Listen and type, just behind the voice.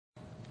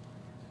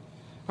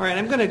All right,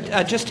 I'm going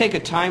to just take a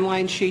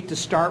timeline sheet to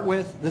start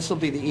with. This will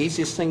be the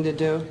easiest thing to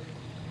do.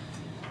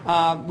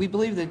 We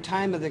believe the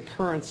time of the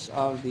occurrence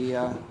of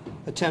the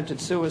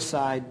attempted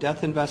suicide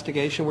death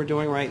investigation we're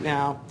doing right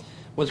now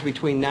was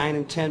between 9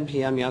 and 10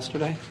 p.m.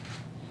 yesterday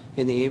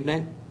in the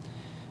evening.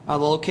 The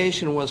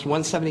location was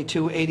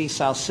 17280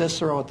 South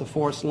Cicero at the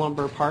Forest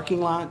Lumber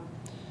parking lot.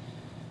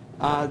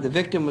 The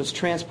victim was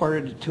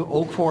transported to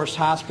Oak Forest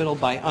Hospital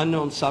by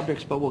unknown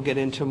subjects, but we'll get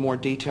into more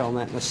detail on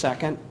that in a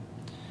second.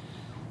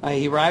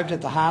 He arrived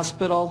at the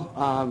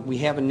hospital. We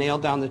haven't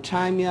nailed down the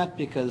time yet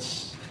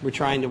because we're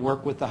trying to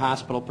work with the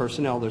hospital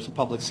personnel. There's a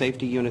public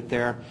safety unit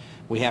there.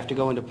 We have to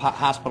go into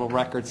hospital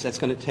records. That's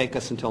going to take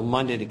us until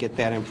Monday to get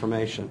that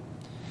information.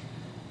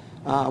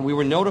 We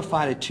were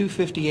notified at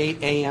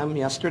 2:58 a.m.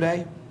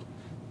 yesterday.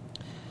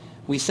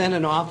 We sent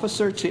an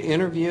officer to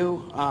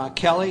interview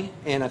Kelly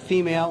and a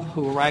female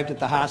who arrived at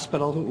the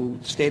hospital who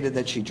stated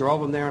that she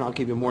drove him there, and I'll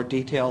give you more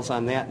details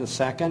on that in a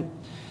second.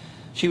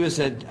 She was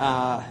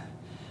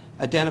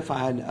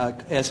identified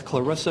as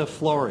Clarissa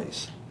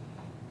Flores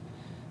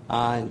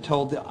and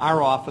told our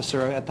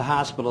officer at the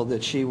hospital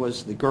that she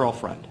was the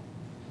girlfriend.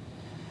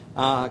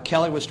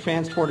 Kelly was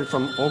transported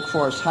from Oak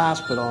Forest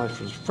Hospital. I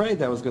was afraid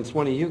that was going to be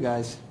one of you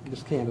guys.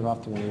 Just hand it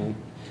off to one of them.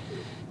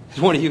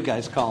 One of you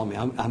guys calling me.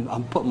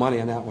 I'm putting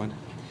money on that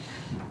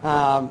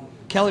one.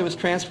 Kelly was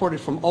transported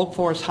from Oak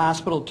Forest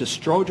Hospital to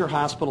Stroger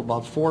Hospital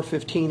about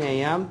 4:15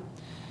 a.m.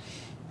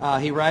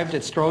 He arrived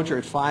at Stroger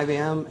at 5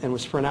 a.m. and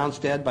was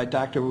pronounced dead by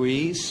Dr.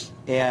 Rees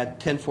at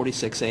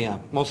 10:46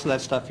 a.m. Most of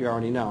that stuff you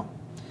already know.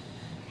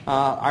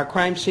 Our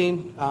crime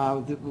scene,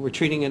 we're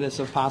treating it as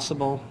a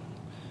possible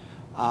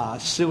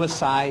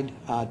suicide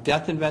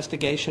death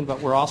investigation,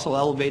 but we're also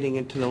elevating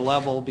it to the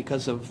level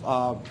because of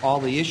all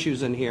the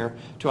issues in here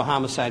to a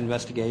homicide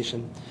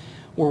investigation.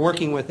 We're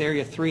working with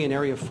Area 3 and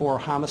Area 4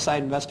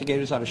 homicide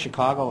investigators out of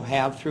Chicago,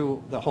 have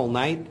through the whole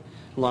night,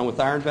 along with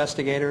our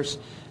investigators,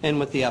 and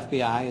with the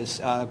FBI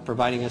is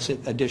providing us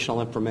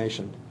additional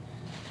information.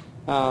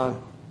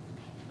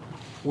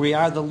 We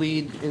are the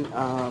lead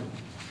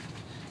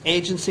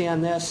agency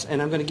on this,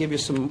 and I'm going to give you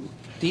some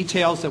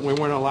details that we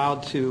weren't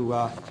allowed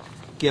to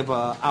give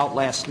out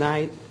last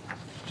night,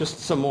 just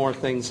some more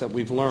things that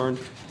we've learned.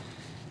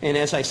 And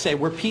as I say,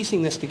 we're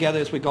piecing this together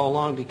as we go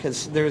along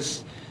because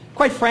there's,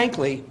 quite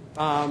frankly,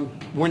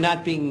 we're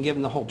not being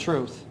given the whole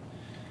truth.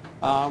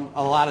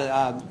 A lot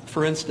of,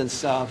 for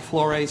instance,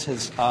 Flores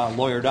has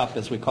lawyered up,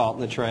 as we call it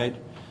in the trade.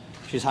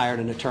 She's hired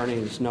an attorney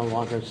who's no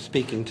longer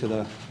speaking to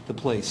the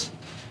police.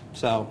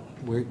 So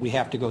we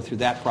have to go through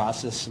that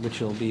process,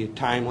 which will be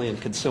timely and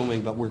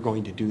consuming, but we're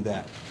going to do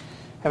that.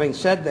 Having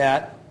said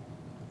that,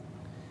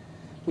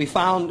 we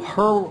found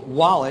her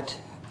wallet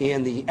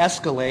in the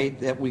Escalade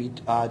that we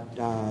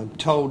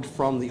towed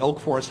from the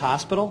Oak Forest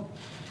Hospital.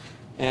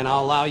 And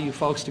I'll allow you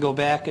folks to go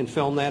back and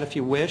film that if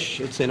you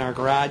wish. It's in our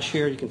garage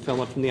here. You can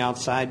film it from the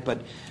outside.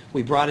 But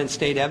we brought in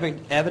state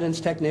evidence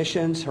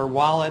technicians. Her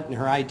wallet and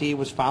her ID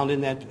was found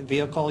in that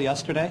vehicle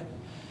yesterday,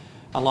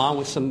 along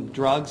with some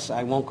drugs.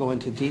 I won't go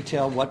into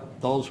detail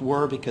what those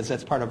were because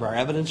that's part of our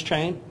evidence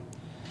chain.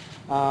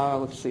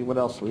 Let's see, what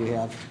else we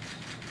have.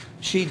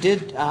 She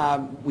did,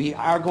 we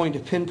are going to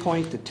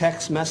pinpoint the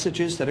text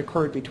messages that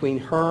occurred between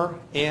her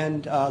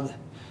and the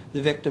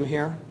victim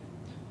here,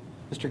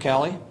 Mr.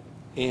 Kelly.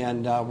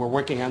 And we're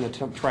working on the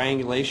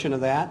triangulation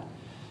of that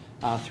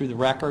through the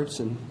records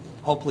and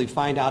hopefully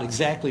find out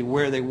exactly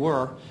where they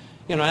were.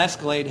 You know,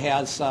 Escalade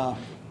has a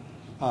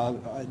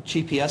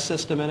GPS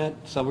system in it,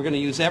 so we're going to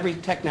use every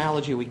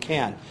technology we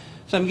can.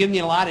 So I'm giving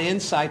you a lot of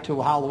insight to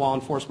how law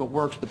enforcement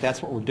works, but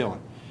that's what we're doing.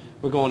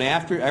 We're going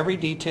after every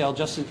detail,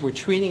 just as we're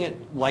treating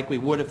it like we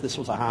would if this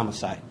was a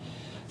homicide.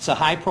 It's a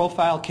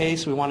high-profile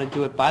case. We want to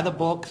do it by the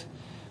book,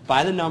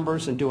 by the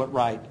numbers, and do it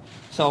right.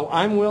 So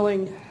I'm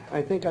willing...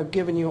 I think I've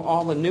given you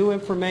all the new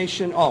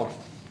information.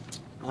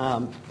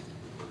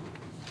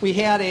 We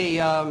had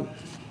a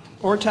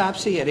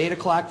autopsy at 8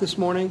 o'clock this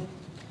morning,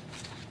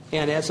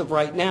 and as of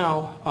right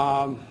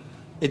now,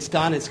 it's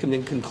done. It's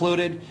been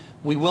concluded.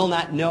 We will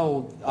not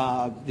know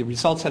the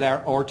results of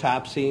our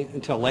autopsy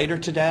until later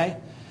today,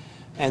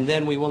 and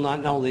then we will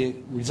not know the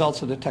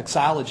results of the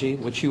toxicology,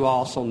 which you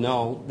also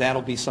know.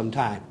 That'll be some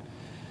time.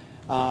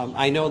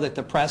 I know that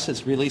the press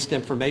has released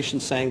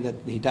information saying that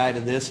he died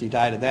of this, he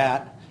died of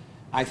that.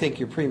 I think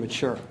you're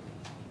premature.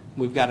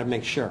 We've got to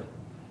make sure.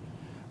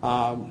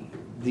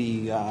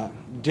 The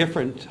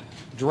different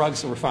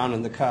drugs that were found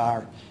in the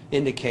car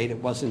indicate it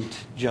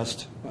wasn't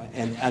just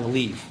a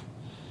leave.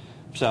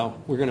 So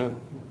we're going to,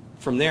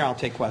 from there I'll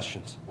take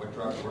questions. What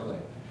drugs were they?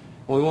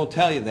 Well, we won't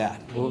tell you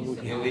that. Illegal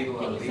or illegal?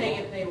 Can you say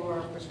if they were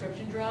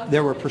prescription drugs?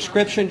 There were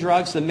prescription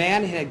drugs. The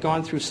man had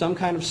gone through some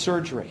kind of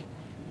surgery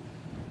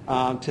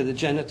to the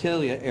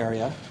genitalia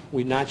area.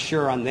 We're not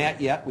sure on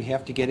that yet. We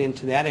have to get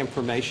into that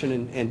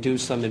information and do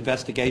some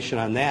investigation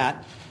on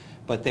that.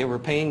 But they were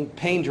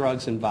pain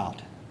drugs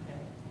involved.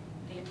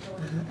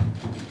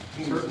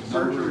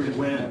 Surgery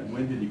when?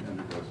 When did he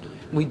undergo surgery?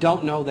 We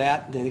don't know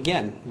that. And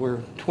again,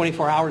 we're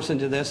 24 hours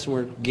into this.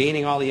 We're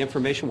gaining all the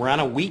information. We're on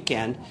a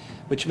weekend.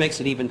 which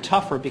makes it even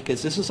tougher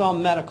because this is all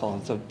medical.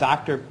 It's a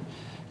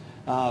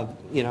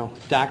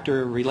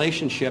doctor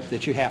relationship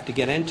that you have to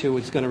get into.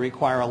 It's going to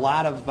require a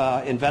lot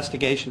of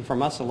investigation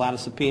from us, a lot of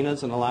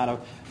subpoenas, and a lot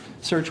of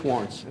search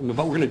warrants. But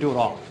we're going to do it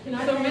all. Can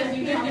I talk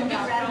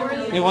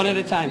about One at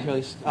a time,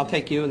 please. I'll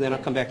take you, and then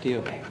I'll come back to you.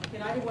 Okay.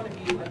 Can either one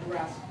of you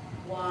address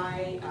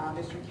why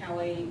Mr.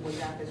 Kelly was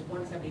at this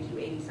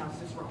 17280 South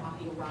Cicero, how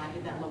he arrived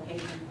at that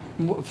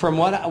location? From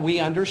what we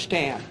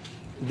understand,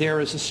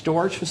 there is a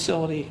storage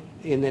facility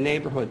in the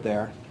neighborhood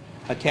there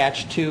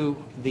attached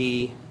to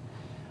the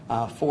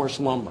forest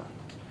lumber.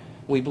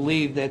 We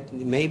believe that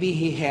maybe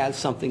he has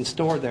something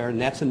stored there, and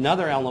that's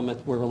another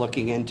element we're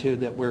looking into,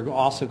 that we're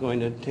also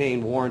going to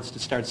obtain warrants to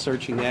start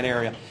searching that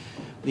area.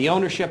 The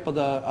ownership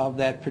of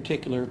that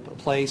particular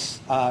place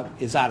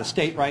is out of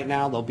state right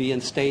now. They'll be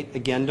in state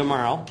again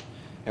tomorrow.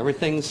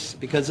 Everything's,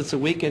 because it's a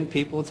weekend,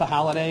 it's a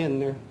holiday,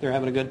 and they're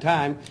having a good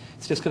time.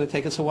 It's just going to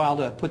take us a while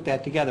to put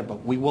that together,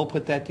 but we will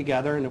put that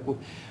together. And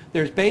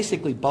there's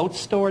basically boats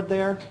stored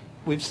there.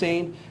 We've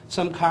seen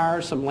some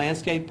cars, some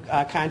landscape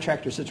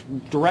contractors that's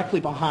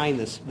directly behind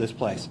this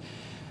place.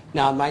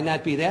 Now, it might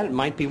not be that. It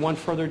might be one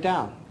further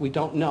down. We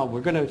don't know.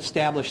 We're going to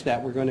establish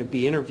that. We're going to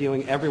be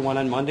interviewing everyone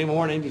on Monday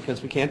morning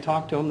because we can't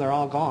talk to them. They're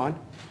all gone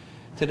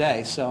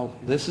today. So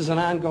this is an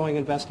ongoing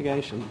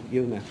investigation.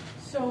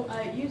 So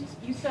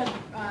you said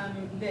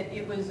that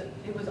it was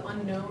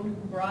unknown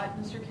who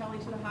brought Mr. Kelly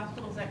to the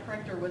hospital. Is that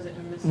correct, or was it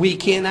Mrs. We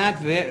cannot.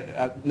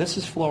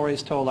 Mrs.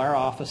 Flores told our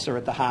officer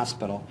at the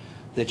hospital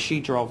that she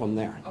drove him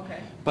there. Okay.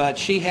 But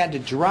she had to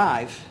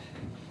drive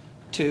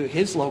to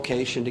his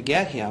location to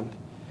get him.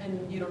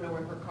 And you don't know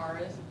where her car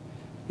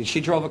is?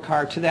 She drove a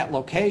car to that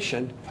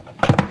location.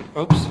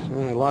 Oops,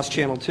 I lost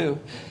channel 2.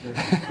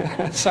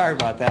 Sorry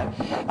about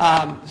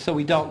that. So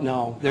we don't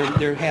know.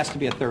 There has to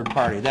be a third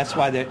party. That's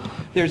why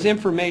there's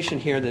information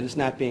here that is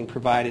not being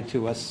provided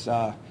to us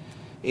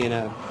in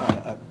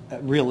a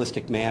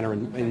realistic manner,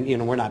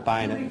 and we're not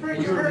buying it.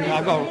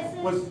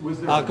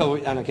 I'll go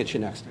and I'll get you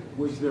next.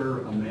 Was there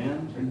a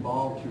man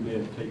involved who may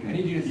have taken I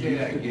need you to say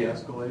that to the again.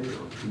 Escalade,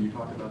 or can you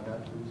talk about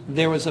that, please?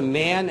 There was a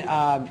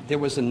man, there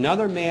was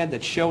another man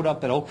that showed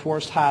up at Oak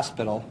Forest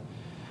Hospital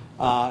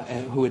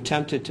and who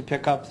attempted to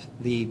pick up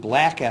the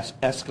black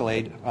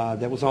Escalade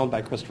that was owned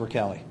by Christopher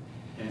Kelly.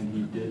 And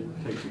he did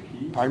take the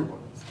keys? Pardon?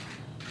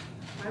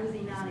 Why was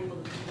he not able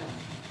to pick up?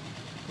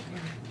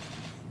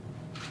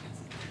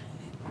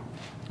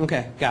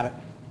 Okay, got it.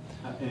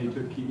 And he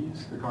took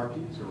keys, the car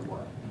keys, or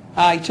what?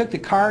 He took the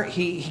car,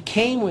 he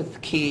came with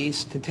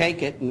keys to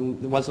take it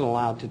and wasn't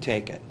allowed to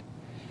take it.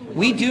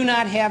 We do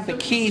not have the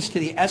keys to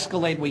the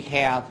Escalade we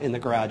have in the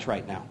garage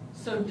right now.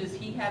 So does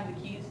he have the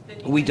keys?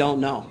 That he We had? don't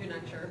know. You're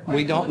not sure?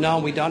 We don't know,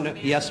 we don't know.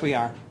 Yes, we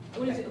are.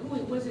 What is his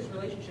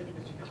relationship to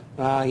Mr.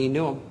 Kelly? He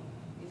knew him.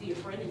 Is he a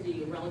friend? Is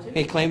he a relative?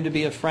 He claimed to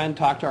be a friend,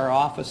 talked to our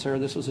officer.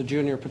 This was a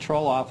junior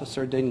patrol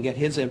officer, didn't get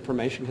his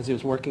information because he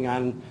was working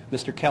on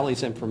Mr.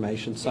 Kelly's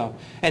information. So,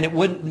 and it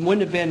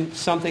wouldn't have been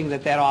something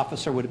that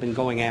officer would have been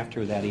going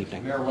after that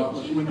evening. Mayor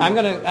Wells. I'm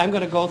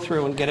going to go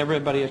through and get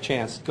everybody a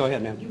chance. Go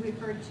ahead, ma'am. You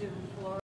referred to